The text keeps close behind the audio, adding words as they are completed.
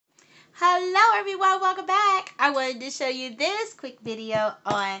Hello everyone, welcome back. I wanted to show you this quick video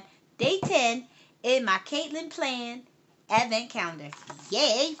on day 10 in my Katelyn Plan Advent Calendar.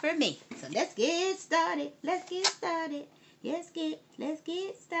 Yay for me. So let's get started. Let's get started. Let's get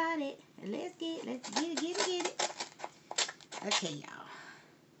started. Let's get it. Okay, y'all.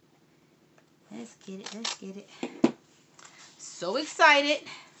 Let's get it. So excited.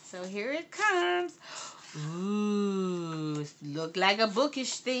 So here it comes. Ooh, look like a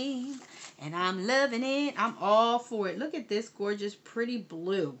bookish theme, and I'm loving it. I'm all for it. Look at this gorgeous, pretty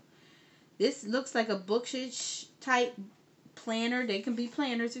blue. This looks like a bookish type planner. They can be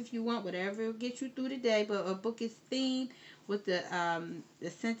planners if you want, whatever will get you through the day. But a bookish theme with the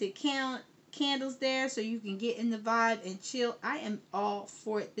scented candles there, so you can get in the vibe and chill. I am all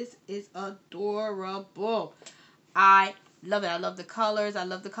for it. This is adorable. I love it. I love the colors. I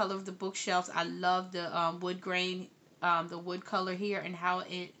love the color of the bookshelves. I love the wood grain, the wood color here, and how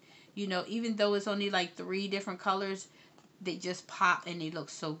it, even though it's only like 3 different colors, they just pop and they look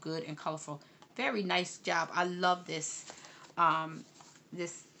so good and colorful. Very nice job. I love this,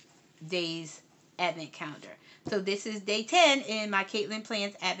 this day's Advent calendar. So this is day 10 in my Katelyn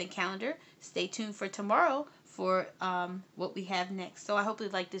Plans Advent calendar. Stay tuned for tomorrow for what we have next. So I hope you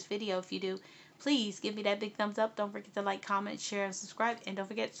like this video. If you do, please give me that big thumbs up. Don't forget to like, comment, share, and subscribe. And don't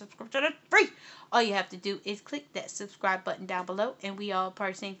forget, subscription is free. All you have to do is click that subscribe button down below. And we all part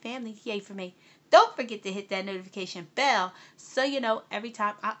of the same family. Yay for me. Don't forget to hit that notification bell so you know every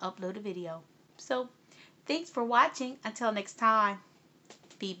time I upload a video. So thanks for watching. Until next time,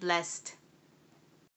 be blessed.